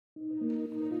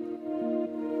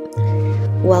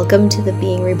Welcome to the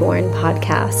Being Reborn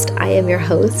podcast. I am your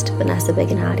host, Vanessa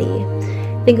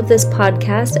Biganati. Think of this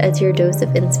podcast as your dose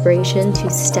of inspiration to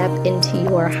step into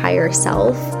your higher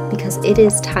self, because it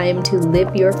is time to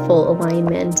live your full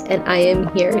alignment, and I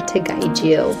am here to guide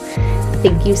you.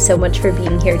 Thank you so much for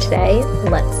being here today.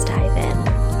 Let's dive in.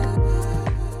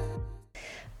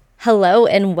 Hello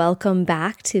and welcome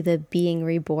back to the Being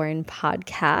Reborn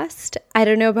podcast. I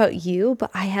don't know about you,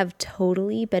 but I have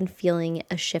totally been feeling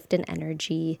a shift in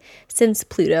energy since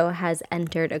Pluto has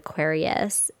entered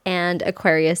Aquarius and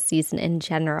Aquarius season in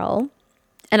general.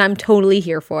 And I'm totally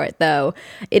here for it though.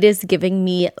 It is giving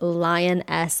me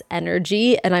lioness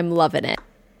energy and I'm loving it.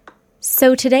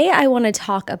 So today I want to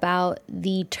talk about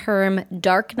the term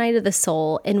dark night of the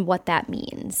soul and what that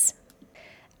means.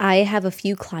 I have a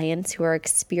few clients who are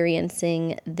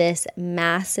experiencing this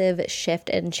massive shift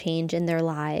and change in their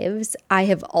lives. I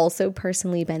have also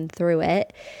personally been through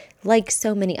it, like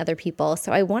so many other people.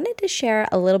 So I wanted to share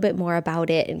a little bit more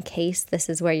about it in case this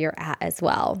is where you're at as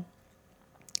well.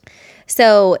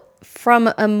 So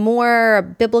from a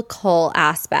more biblical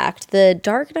aspect, the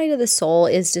dark night of the soul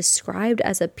is described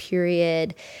as a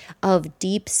period of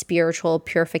deep spiritual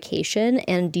purification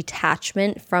and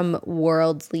detachment from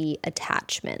worldly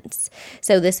attachments.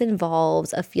 So this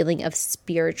involves a feeling of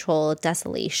spiritual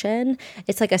desolation.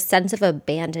 It's like a sense of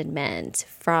abandonment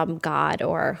from God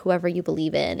or whoever you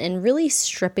believe in, and really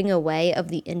stripping away of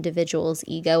the individual's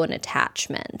ego and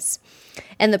attachments.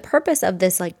 And the purpose of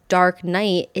this dark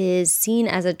night is seen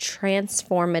as a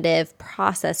transformative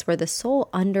process where the soul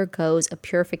undergoes a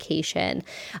purification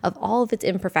of all of its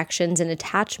imperfections and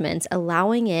attachments,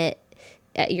 allowing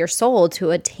your soul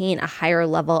to attain a higher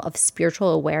level of spiritual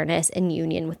awareness and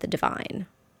union with the divine.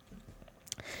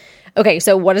 Okay,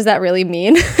 so what does that really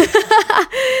mean?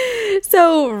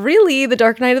 So really, the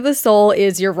dark night of the soul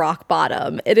is your rock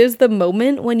bottom. It is the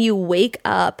moment when you wake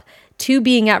up to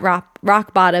being at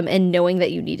rock bottom and knowing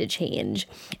that you need to change.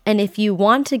 And if you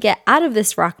want to get out of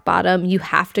this rock bottom, you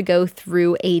have to go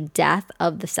through a death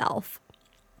of the self.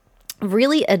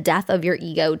 Really a death of your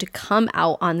ego to come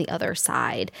out on the other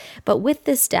side. But with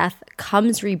this death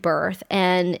comes rebirth,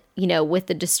 and with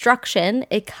the destruction,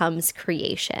 it comes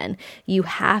creation. You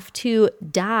have to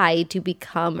die to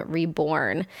become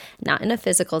reborn, not in a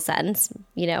physical sense,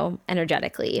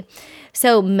 energetically.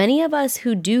 So many of us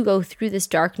who do go through this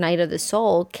dark night of the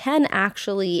soul can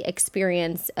actually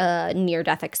experience a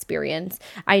near-death experience.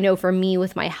 I know for me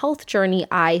with my health journey,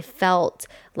 I felt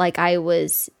like I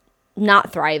was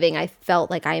not thriving. I felt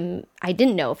like I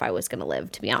didn't know if I was going to live,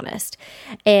 to be honest.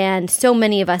 And so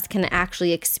many of us can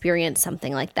actually experience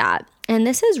something like that. And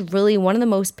this is really one of the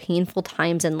most painful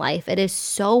times in life. It is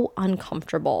so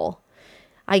uncomfortable.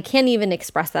 I can't even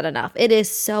express that enough. It is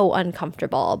so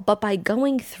uncomfortable. But by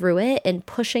going through it and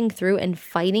pushing through and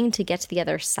fighting to get to the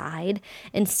other side,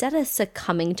 instead of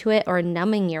succumbing to it or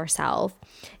numbing yourself,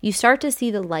 you start to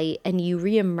see the light and you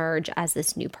reemerge as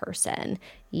this new person.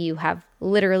 You have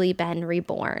literally been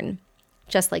reborn,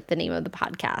 just like the name of the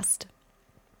podcast.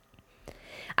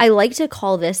 I like to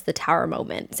call this the tower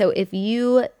moment. So if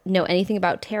you know anything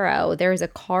about tarot, there is a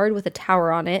card with a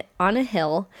tower on it on a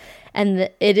hill, and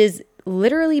it is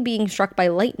literally being struck by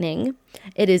lightning.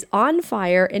 It is on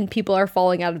fire and people are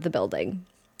falling out of the building.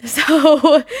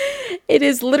 So it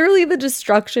is literally the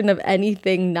destruction of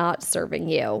anything not serving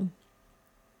you.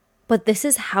 But this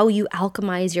is how you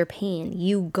alchemize your pain.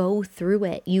 You go through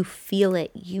it, you feel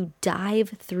it, you dive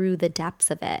through the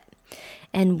depths of it.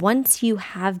 And once you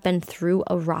have been through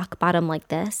a rock bottom like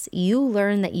this, you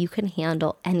learn that you can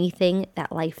handle anything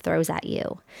that life throws at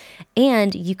you.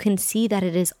 And you can see that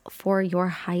it is for your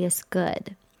highest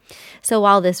good. So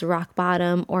while this rock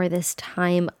bottom or this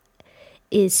time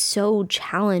is so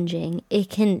challenging, it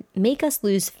can make us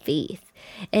lose faith.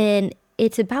 And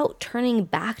it's about turning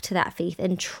back to that faith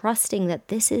and trusting that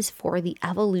this is for the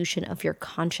evolution of your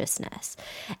consciousness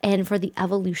and for the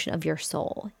evolution of your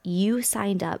soul. You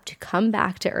signed up to come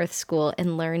back to Earth School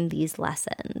and learn these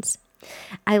lessons.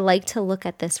 I like to look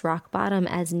at this rock bottom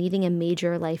as needing a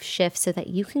major life shift so that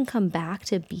you can come back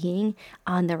to being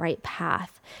on the right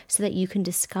path, so that you can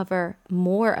discover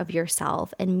more of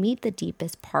yourself and meet the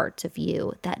deepest parts of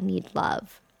you that need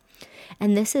love.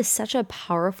 And this is such a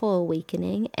powerful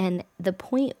awakening and the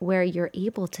point where you're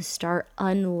able to start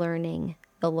unlearning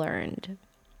the learned.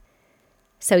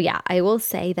 So yeah, I will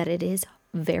say that it is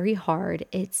very hard.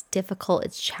 It's difficult.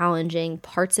 It's challenging.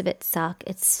 Parts of it suck.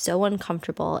 It's so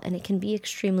uncomfortable and it can be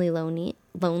extremely lonely,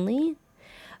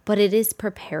 but it is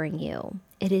preparing you.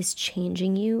 It is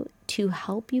changing you to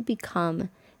help you become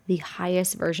the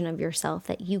highest version of yourself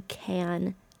that you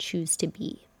can choose to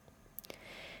be.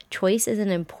 Choice is an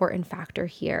important factor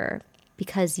here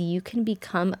because you can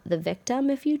become the victim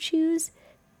if you choose,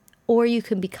 or you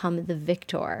can become the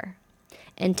victor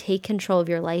and take control of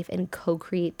your life and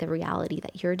co-create the reality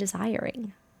that you're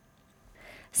desiring.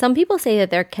 Some people say that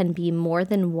there can be more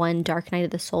than one dark night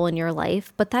of the soul in your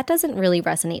life, but that doesn't really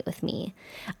resonate with me.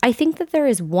 I think that there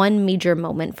is one major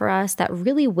moment for us that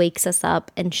really wakes us up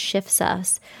and shifts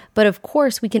us. But of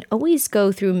course, we can always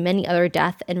go through many other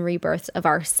death and rebirths of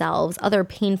ourselves, other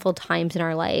painful times in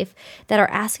our life that are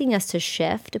asking us to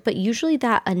shift. But usually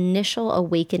that initial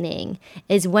awakening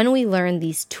is when we learn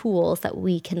these tools that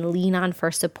we can lean on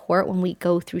for support when we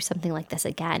go through something like this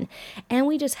again. And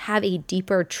we just have a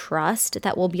deeper trust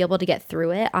that we'll be able to get through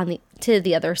it to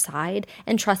the other side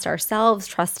and trust ourselves,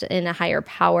 trust in a higher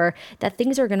power that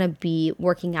things are going to be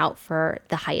working out for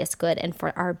the highest good and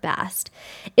for our best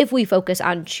if we focus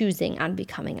on choosing on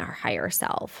becoming our higher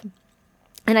self.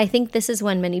 And I think this is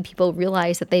when many people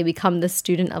realize that they become the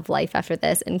student of life after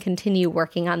this and continue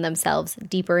working on themselves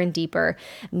deeper and deeper,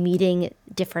 meeting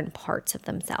different parts of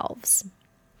themselves.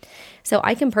 So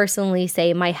I can personally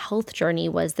say my health journey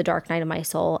was the dark night of my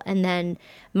soul. And then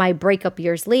my breakup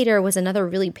years later was another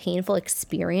really painful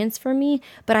experience for me.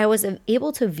 But I was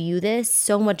able to view this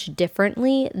so much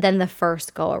differently than the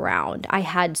first go around. I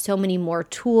had so many more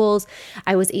tools.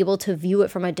 I was able to view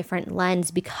it from a different lens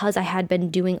because I had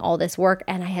been doing all this work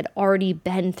and I had already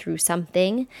been through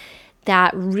something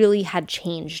that really had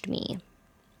changed me.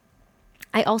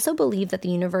 I also believe that the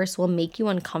universe will make you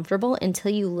uncomfortable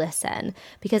until you listen,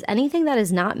 because anything that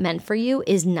is not meant for you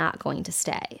is not going to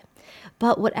stay.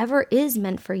 But whatever is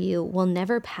meant for you will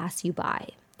never pass you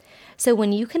by. So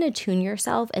when you can attune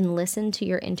yourself and listen to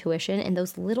your intuition and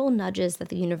those little nudges that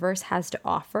the universe has to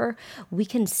offer, we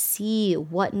can see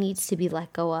what needs to be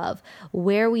let go of,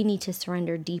 where we need to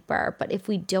surrender deeper. But if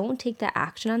we don't take the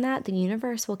action on that, the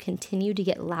universe will continue to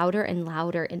get louder and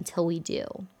louder until we do.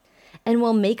 And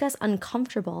will make us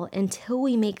uncomfortable until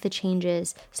we make the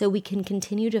changes so we can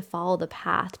continue to follow the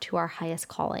path to our highest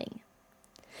calling.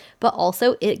 But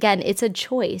also, again, it's a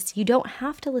choice. You don't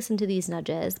have to listen to these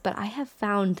nudges, but I have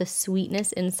found the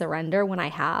sweetness in surrender when I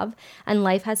have, and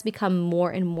life has become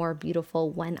more and more beautiful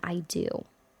when I do.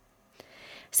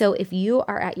 So if you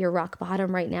are at your rock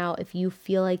bottom right now, if you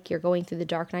feel like you're going through the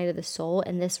dark night of the soul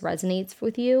and this resonates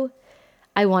with you,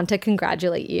 I want to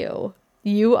congratulate you.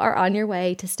 You are on your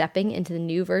way to stepping into the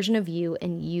new version of you,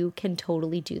 and you can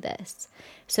totally do this.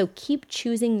 So keep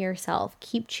choosing yourself.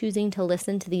 Keep choosing to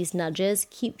listen to these nudges.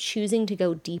 Keep choosing to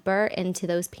go deeper into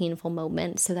those painful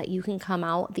moments so that you can come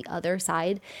out the other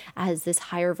side as this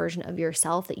higher version of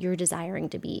yourself that you're desiring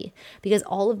to be. Because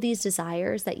all of these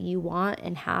desires that you want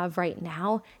and have right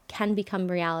now can become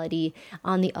reality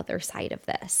on the other side of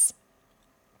this.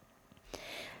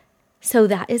 So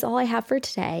that is all I have for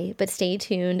today, but stay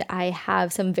tuned. I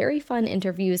have some very fun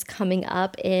interviews coming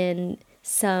up in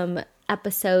some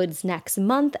episodes next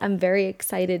month. I'm very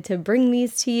excited to bring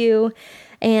these to you.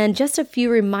 And just a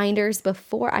few reminders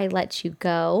before I let you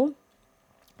go.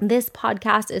 This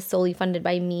podcast is solely funded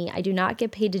by me. I do not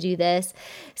get paid to do this,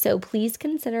 so please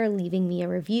consider leaving me a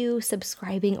review,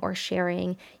 subscribing, or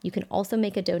sharing. You can also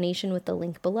make a donation with the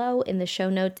link below in the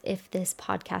show notes if this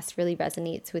podcast really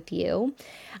resonates with you.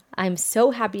 I'm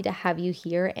so happy to have you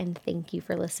here, and thank you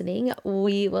for listening.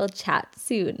 We will chat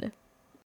soon.